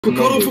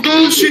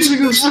God's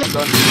chasing us!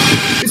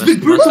 It's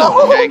Big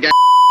Bertha!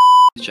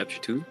 Chapter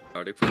 2?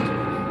 Are they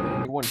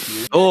One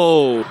here.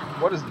 Oh!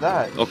 What is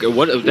that? Okay,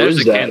 what if there's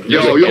a can? Yo,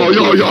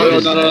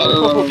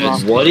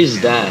 What is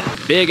that?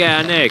 Big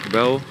ass neck,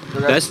 bro.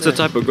 That's the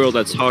type of girl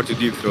that's hard to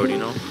deep throat, you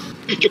know?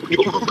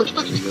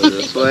 Go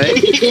this way.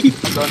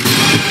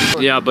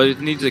 Yeah, but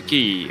it needs a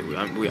key. We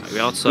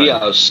outside. We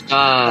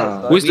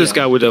outside. Who's this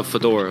guy with a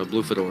fedora, a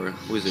blue fedora?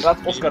 Who is it?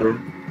 That's Oscar.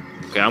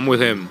 Okay, I'm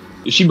with him.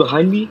 Is she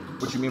behind me?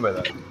 What do you mean by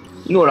that?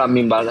 You know what I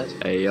mean by that?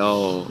 Hey,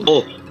 yo.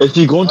 Oh, if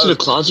you go into the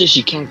closet,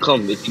 she can't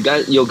come. If you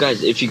guys,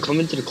 if you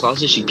come into the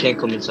closet, she can't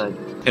come inside.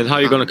 And how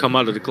you gonna come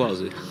out of the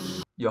closet?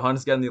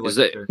 Johannes getting the Is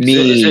that electric.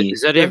 Me.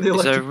 Is that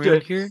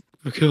everyone here?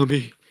 Okay,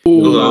 me.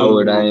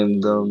 Lord, I am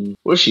dumb.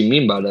 What does she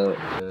mean by that?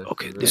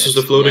 Okay, This is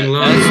the floating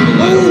line.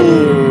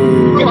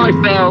 Oh, I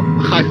fell.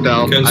 I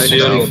fell. Can't I see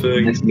fell.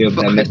 anything. Messed me up.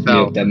 That messed me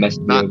up. That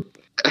messed me up.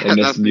 That That's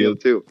messed me me up.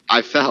 too.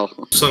 I fell.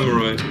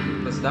 Samurai.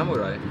 The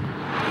samurai.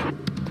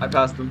 I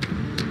passed him.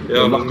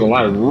 Yeah, I'm not gonna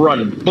lie.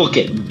 Run, book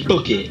it,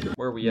 book it.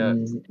 Where are we at?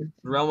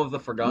 Realm of the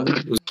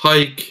Forgotten.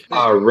 Hike.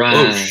 Alright.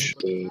 Oh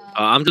shit.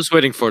 I'm just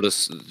waiting for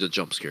the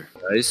jump scare,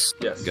 guys.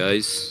 Yes.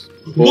 Guys.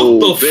 What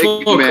the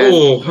big fuck? man.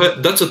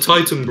 Oh, that's a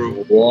titan, bro.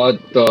 What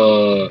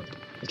the?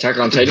 Attack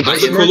on Titan?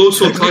 That's a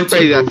colossal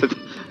titan, bro.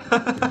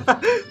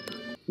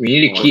 We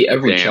need to key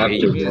every damn,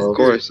 chapter, bro.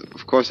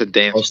 Of course, a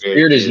damn Oh,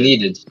 spirit is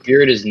needed.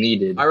 Spirit is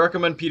needed. I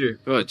recommend Peter.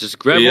 Bro, just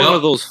grab one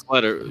of those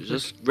flatter.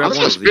 Just grab I'm one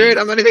not a of spirit.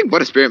 these. I'm anything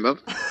but a spirit, man.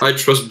 I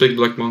trust big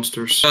black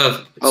monsters.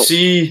 Oh.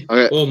 See?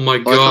 Okay. Oh my Oh,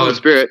 it's not a god.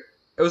 spirit.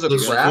 It was a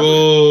Let's crab.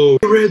 go.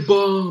 Red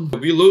bomb.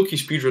 We low-key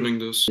speedrunning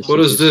this. What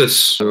is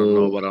this? I don't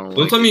know, but I don't Don't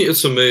like tell me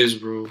it's a maze,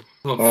 bro.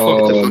 Oh, fuck.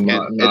 Oh, fucking-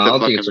 my, it's nah, a I don't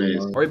think fucking it's a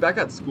maze. maze. Are we back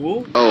at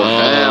school? Oh,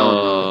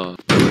 hell.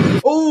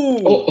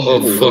 Oh!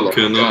 Oh,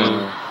 fucking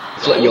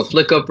Yo,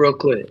 flick up real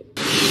quick.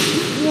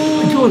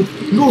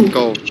 No.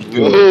 Go.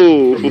 Prepare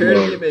Whoa.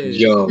 the image.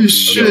 Yo.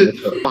 Shit.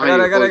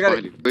 Behind I got you, it.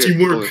 behind you. Wait,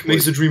 Teamwork wait,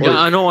 makes the wait. dream Yeah, work.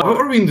 I know. How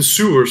are we in the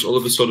sewers all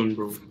of a sudden,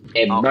 bro?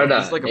 Hey Oh, brother,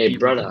 it's like a hey people.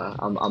 brother,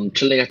 I'm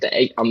chilling at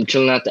the I'm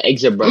chilling at the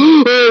exit, brother.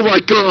 Oh my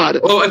god.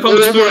 Oh, I found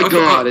the spirit. my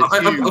god, it's I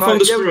you.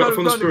 found the Yeah, we spirit. I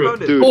found the found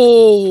spirit. it. Dude,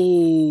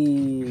 Oh!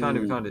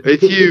 We found it.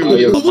 it's you. Oh,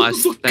 yo. What My the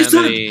fuck is that?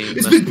 stamina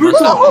It's must- Big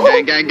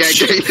Bertha. Gang.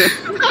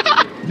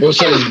 Bro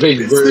said it's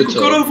big It's Nico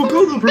bird.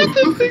 Avocado, bro.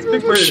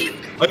 Big bird.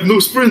 I have no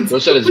sprint. Bro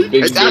said it's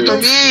big It's after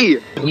bird. me.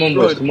 Come on,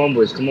 boys. Come on,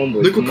 boys. Come on,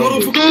 boys. Nico Come on,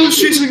 boys. Avocado is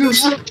chasing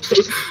us.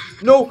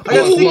 No, I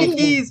got Oh, sticky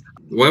keys.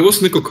 Why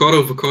was Nico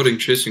Avocado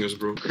chasing us,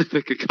 bro?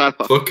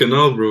 Fucking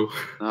hell, bro.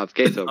 No, it's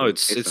queso. No,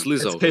 it's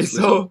Lizzo. It's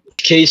queso.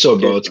 Queso,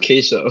 bro. It's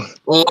queso.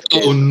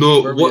 Oh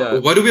no! Where we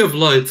at? Why do we have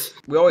light?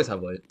 We always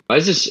have light. Why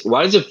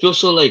does it feel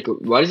so like?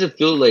 Why does it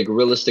feel like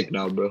realistic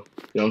now, bro? You know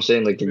what I'm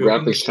saying? Like the Yeah,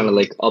 graphics kind of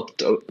like upped.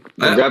 The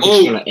graphics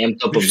oh, kind of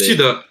amped up a Did you see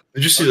bit. that?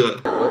 Did you see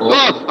that?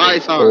 Oh, I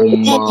saw Oh her.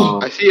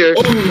 my. I see her.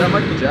 Is that Oh,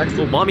 Michael Oh,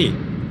 Jackson? mommy.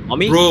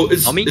 Mommy? bro,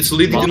 it's Mommy?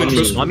 Lady Mommy.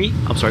 Dimitrescu. Mommy?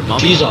 I'm sorry, mommy.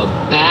 She's a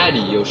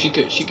baddie, yo. She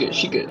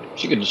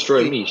could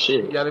destroy me.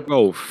 Shit. Yeah,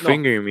 Bro,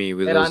 finger me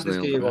with Era those antes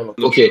que nails.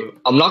 llegó. Okay,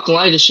 I'm not gonna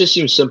lie. This shit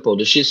seems simple.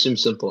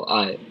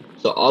 Alright.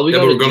 So all we Yeah,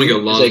 but gotta we're gonna do get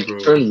is lost, like bro.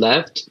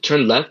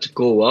 turn left,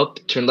 go up,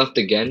 turn left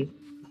again,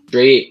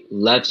 straight,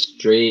 left,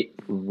 straight,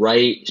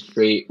 right,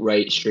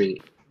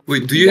 straight.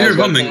 Wait, do you You hear guys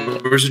got humming,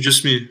 that? or is it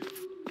just me?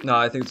 No,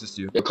 I think it's just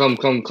you. Yo, come.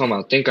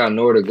 I think I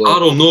know where to go. I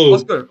don't know.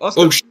 Oscar.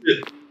 Oh shit!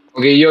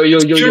 Okay, yo.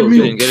 Scared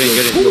me. Get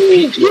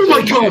in. Oh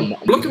my god!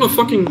 Look at my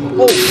fucking.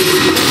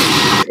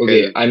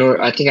 Okay, I know.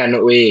 I think I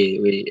know.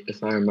 Wait.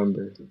 If I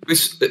remember,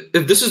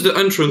 If this is the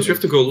entrance, you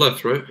have to go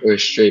left, right? or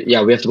straight.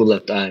 Yeah, we have to go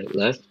left. Alright,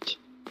 left.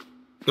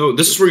 No,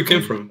 this is where you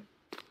came from.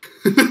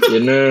 Yeah,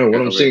 no.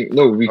 What I'm Okay. saying,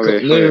 no, we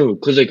Okay, no,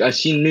 because like I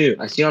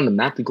see on the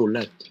map we go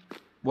left.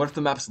 What if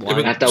the map's Yeah, lying?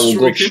 but- After this is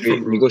we'll where go we came straight.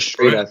 from, We bro, go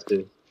straight right? after.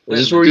 Is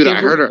this where we Dude, came I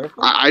from? heard her.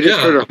 I just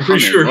Yeah, heard her. I'm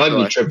pretty humming, sure. I might so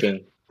be I- tripping.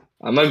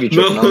 I might be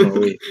tripping. I don't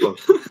know. Wait, fuck.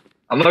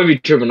 I might be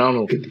tripping. I don't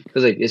know.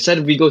 Cause like it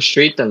said we go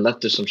straight then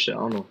left or some shit. I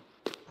don't know.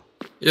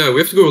 Yeah, we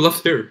have to go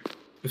left here.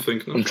 I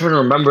think. No? I'm trying to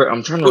remember. Oh,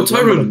 remember the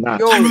Tyron! map.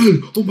 Yo.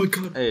 Tyron! Oh my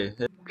god! Hey,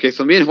 Okay,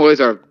 so me and Hoyes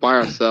are by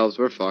ourselves.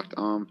 We're fucked.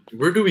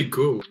 Where do we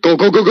go? Go.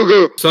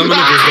 Simon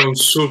goes down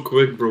so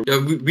quick, bro. Yeah,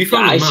 we Yeah,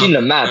 found I the map. seen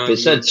the map. It and,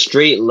 said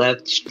straight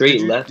left,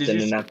 Did you- and did you-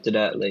 then after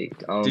that, like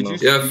I don't Did know. you-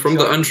 Yeah, from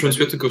the entrance,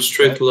 we have to go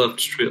straight left,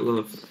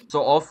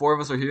 so all four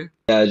of us are here?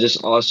 Yeah,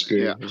 just Oscar.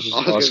 Yeah, It's just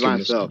Oscar's by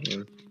missing, himself.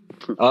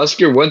 yeah.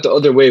 Oscar went the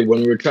other way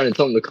when we were trying to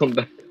tell him to come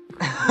back.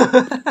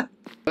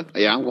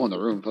 Yeah, I'm going to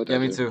the room. Fuck Yeah,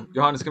 that me shit. too.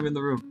 Johannes, come in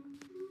the room.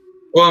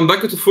 Oh, I'm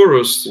back at the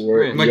forest. Yo,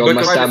 Like, my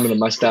back up-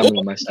 stamina.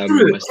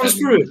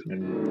 Spirit.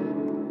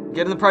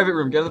 Get in the private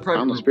room.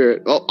 I'm the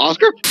spirit. Oh,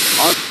 Oscar?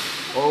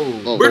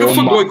 Oh. Where the Oh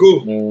fuck do my- I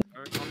go?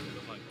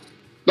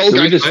 No, Can we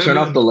guys. just turn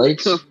off the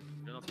lights?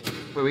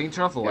 Wait, we can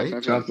turn off the light?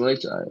 Yes, Turn off the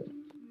lights? Alright.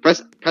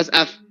 Press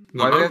F.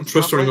 No, Why do we I'm have to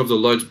just turn turning off off the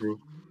lights, bro.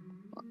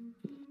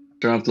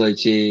 Turn off the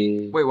lights,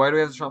 yeah. Wait, why do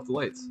we have to turn off the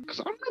lights? Because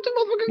I'm not the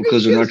motherfucking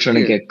Because we're not trying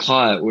to here. get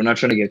caught. We're not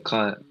trying to get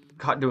caught.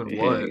 Caught doing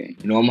Yeah, what? okay.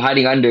 You know, I'm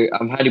hiding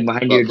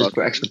behind here just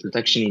for extra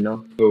protection, you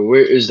know? But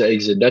where is the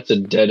exit? That's a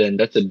dead end.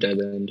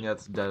 Yeah,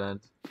 it's a dead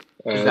end.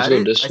 Is let's that go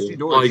it? this I way. see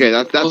doors. Okay,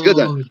 that's good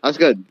then. That's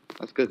good.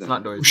 That's good It's then.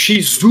 not doors.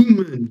 She's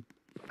zooming.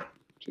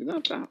 She's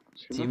not that.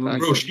 She's Team not that movie.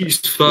 Bro, good. she's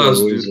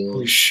fast, Where's, dude.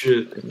 Holy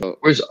shit.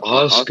 Where's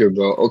Oscar,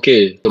 bro?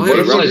 Okay, the I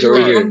butterflies remember-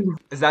 are right here.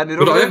 Is that it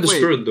But over I there? have the Wait.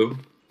 spirit, though.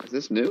 Is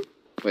this new?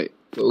 Wait.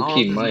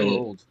 Okay, This is new or mine.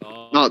 old.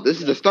 No, this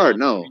is the start,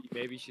 no.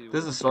 Maybe she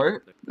This is the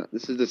start? No,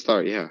 this is the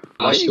start. Yeah.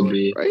 Has to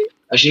be. Right?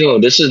 Actually, no,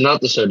 this is not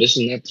the start. This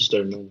is not the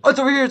start, no. Oh, it's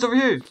over here. It's over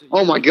here.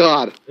 Oh my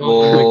god.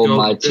 Oh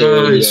my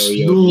tail, guys,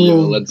 yo, no.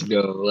 let's go,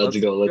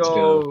 let's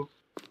go.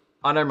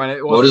 Oh, never mind.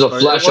 It Oh, was there's the a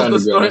start. flash It was on the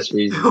the ground, start. that's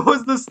crazy. It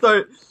was the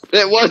start.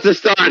 It was the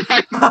start.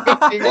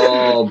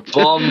 Oh,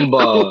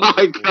 Bumba. Oh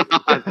my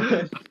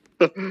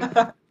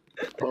god.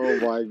 Oh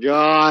my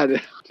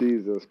god.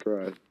 Jesus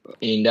Christ.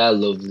 Ain't that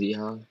lovely,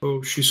 huh?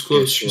 Oh, she's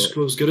close. Guess She's what?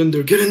 close. Get in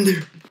there. Get in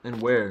there.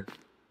 And where?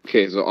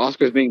 Okay, so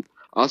Oscar's being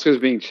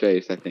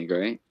chased, I think,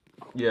 right?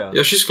 Yeah.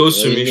 Yeah, she's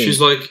close to What do me. you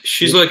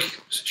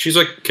She's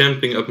like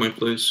camping at my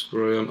place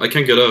where I am. I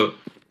can't get out.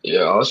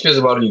 Yeah, Oscar's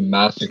about to be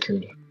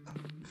massacred.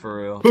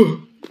 For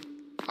real.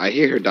 I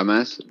hear her,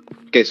 dumbass.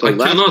 Okay, so I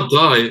left. cannot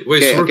die.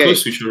 Wait, Okay, so we're okay.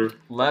 close to each other.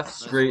 Left,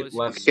 straight,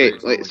 left, Okay,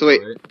 straight. wait. something So like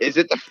wait, that, right? is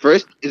it the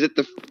first? Is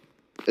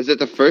it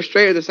the first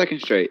straight or the second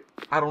straight?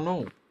 I don't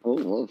know. Oh,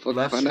 well, fuck,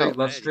 Left, find straight, out.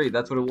 left, straight.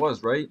 That's what it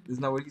was, right?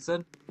 Isn't that what he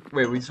said?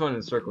 Wait, we just went in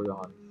a circle,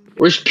 Johan.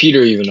 Where's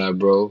Peter even at,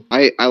 bro?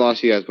 I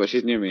lost you guys, but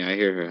she's near me. I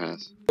hear her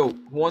house. Yo, who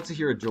wants to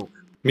hear a joke?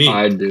 Me.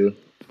 I do.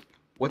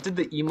 What did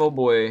the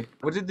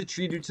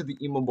tree do to the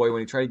emo boy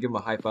when he tried to give him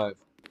a high five?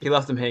 He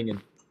left him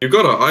hanging. You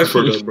got an eye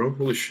for that, bro.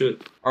 Holy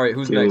shit. Alright,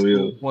 who's Yo, next?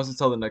 yo. Who wants to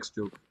tell the next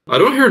joke? I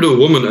don't hear the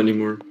woman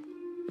anymore.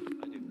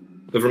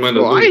 Never mind.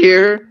 Well, I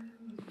hear her.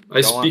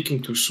 I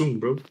speaking too soon,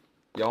 bro.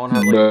 Y'all wanna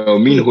have like... Bro,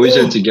 me and Hoyes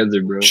are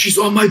together, bro. She's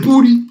on my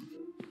booty.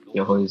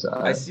 Yo, Hoyes,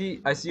 I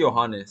see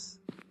Johannes.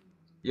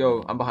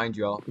 Yo, I'm behind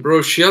y'all.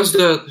 Bro, she has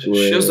that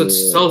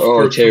self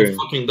Oh, perk Terry. from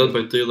fucking Dead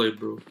by Daylight,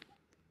 bro.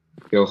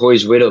 Yo,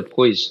 Hoyes, wait up,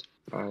 Hoyes.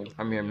 Alright.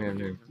 I'm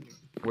here.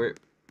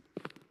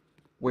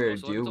 Where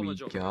do we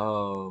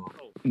go?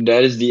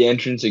 That is the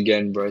entrance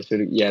again, bro. So,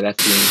 yeah,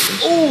 that's the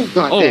entrance. Oh!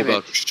 God Oh damn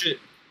god. it. Shit.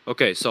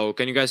 Okay, so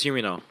can you guys hear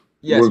me now?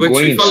 Yes, We're Wait,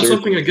 going we in found circles,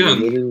 something again.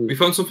 literally. We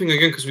found something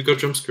again because we got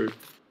jump scared.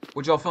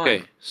 what'd y'all find?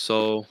 Okay,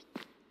 so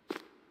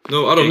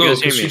No, I don't Can you know.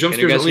 guys hear Because me? she jump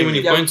Can you scares guys only hear when me?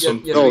 you Yeah, find yeah,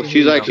 something. yeah. Oh, we she's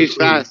hear like, you she's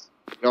fast.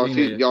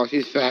 Yeah.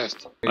 She's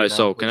fast. alright,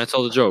 so can I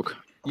tell the joke?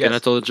 Yes. Can I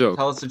tell the joke?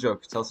 Tell us the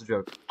joke. Tell us the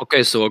joke.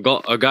 Okay, so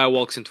a guy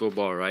walks into a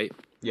bar, right?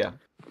 Yeah.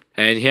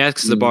 And he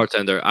asks the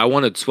bartender, I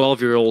want a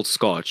 12-year-old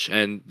scotch.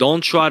 And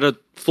don't try to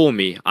fool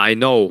me. I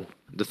know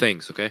the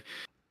things, okay?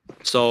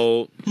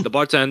 So the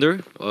bartender,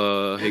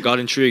 he got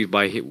intrigued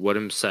by what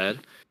he said.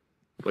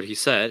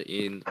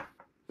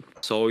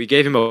 So he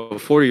gave him a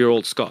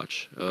 40-year-old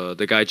scotch.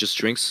 The guy just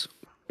drinks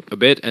a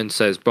bit and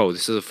says, bro,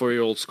 this is a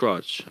 40-year-old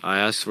scotch. I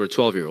asked for a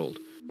 12-year-old.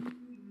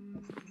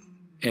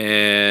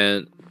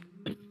 And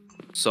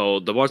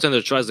so the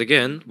bartender tries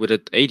again with an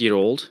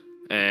 8-year-old.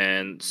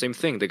 And same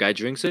thing, the guy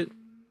drinks it.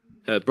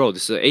 Bro,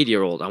 this is an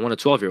 8-year-old. I want a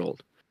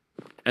 12-year-old.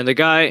 And the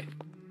guy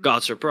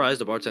got surprised.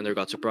 The bartender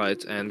got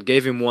surprised and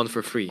gave him one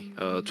for free.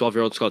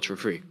 12-year-old scotch for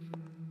free.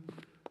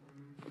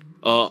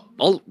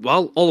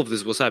 While all of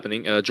this was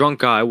happening, a drunk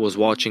guy was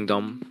watching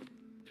them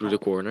through the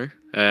corner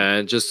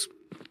and just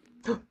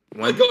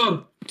went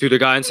to the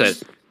guy and said,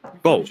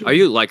 "Bro, are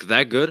you like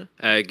that good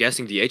at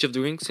guessing the age of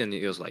drinks?" And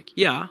he was like,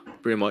 "Yeah,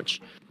 pretty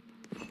much."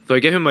 So I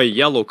gave him a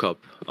yellow cup.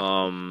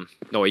 No,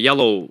 a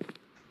yellow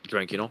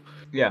drink, you know.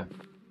 Yeah.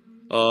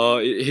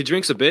 He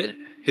drinks a bit.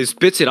 He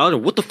spits it out,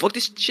 and what the fuck?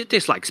 This shit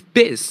tastes like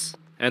piss.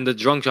 And the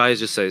drunk guy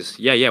just says,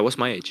 "Yeah, what's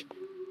my age?"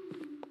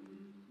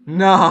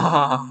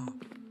 Nah.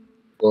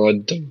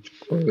 What the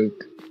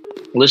fuck?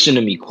 Listen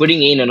to me.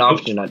 Quitting ain't an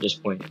option at this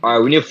point.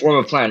 Alright, we need to form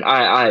a plan.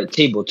 Alright.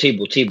 Table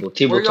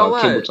Where y'all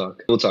at?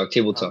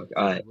 table talk.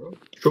 Alright.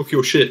 Choke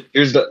your shit.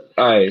 Here's the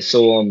alright,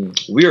 so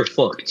we are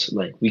fucked.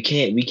 Like we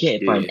can't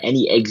find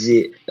any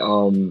exit.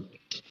 Oh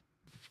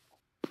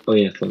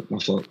yeah, fuck, my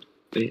fault.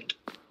 Wait.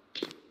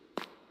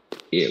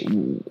 Yeah,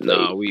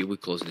 Nah, we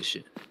closed this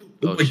shit.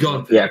 Oh my shit.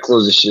 god. yeah,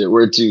 close the shit.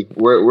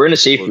 We're in a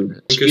safe room.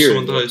 Okay, Spirit.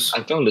 someone dies.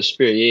 I found a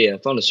spirit. Yeah, I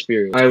found a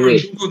spirit. Alright,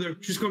 wait. Don't go there.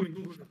 She's coming.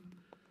 Don't go there.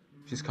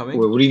 She's coming?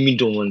 Wait, what do you mean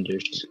don't wonder?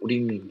 What do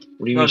you mean?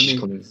 What do you No, mean I she's mean,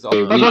 coming? it's all-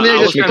 Wait, Come on,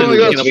 let's make a come on, move.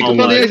 guys. Let's make a Come on,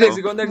 move. guys.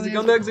 Exit, go next,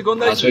 go next, go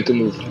Let's next. make a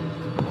move.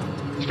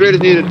 Spirit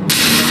is needed.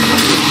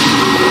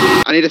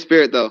 I need a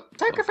spirit though.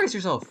 Sacrifice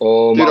yourself.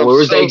 Oh my, Dude, I'm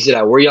where's the so- exit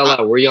at? Where y'all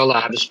at? Where y'all at?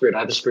 I have a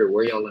spirit.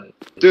 Where y'all at?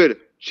 Dude,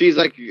 she's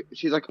like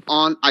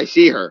on. I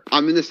see her.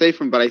 I'm in the safe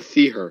room, but I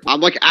see her.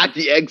 I'm like at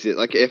the exit.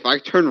 Like if I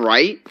turn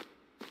right,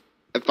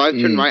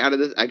 right out of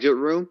this exit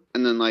room,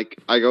 and then like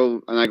I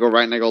go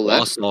right and I go I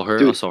left. saw her. I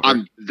Dude, saw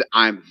her.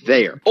 I'm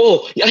there.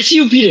 Oh, yeah, I see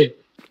you, Peter.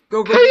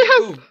 Go. Hurry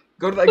up.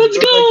 Go to the exit. Let's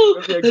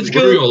go. to the exit. Let's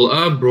Where go. y'all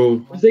at, bro?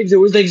 Where's the exit?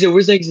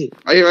 Where's the exit?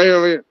 Right here,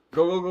 over here.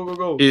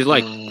 Go. She's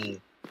like,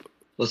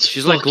 Let's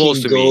she's like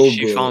close to fucking me. go,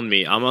 She bro. found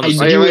me. I'm on I the knew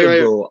side. Right,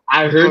 it, bro.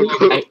 I heard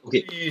it.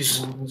 Okay.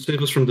 Please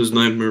save us from this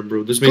nightmare,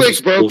 bro. This makes Quick,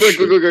 us bro. bullshit.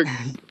 Quick.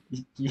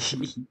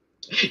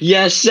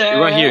 Yes, sir.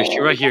 Right here. She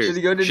right here. Did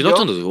he go? Did She he knocked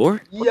go? on the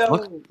door.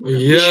 Yo.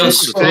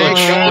 Yes.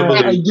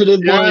 I did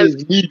it,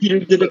 boys. Me and Peter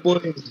did it,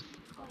 boys.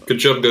 Good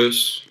job,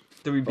 guys.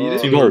 Did we beat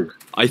it? Teamwork. No,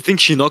 I think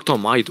she knocked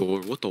on my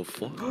door. What the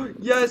fuck?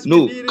 Yes.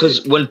 No, we beat because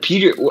it. when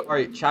Peter, All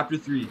right, chapter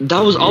 3. that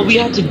was all we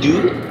had to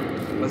do.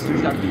 Let's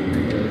do chapter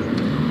 3,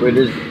 guys.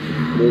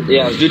 Wait,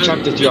 yeah, let's do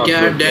chapter 3.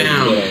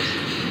 Goddamn.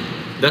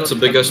 That's a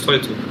big ass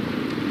title.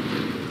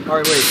 All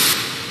right, wait.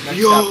 Next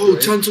Yo, chapter,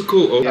 right?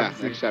 tentacle. Oh. Yeah,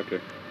 next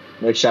chapter.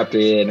 Next chapter,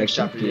 yeah, next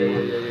Chapter. chapter,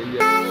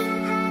 Yeah.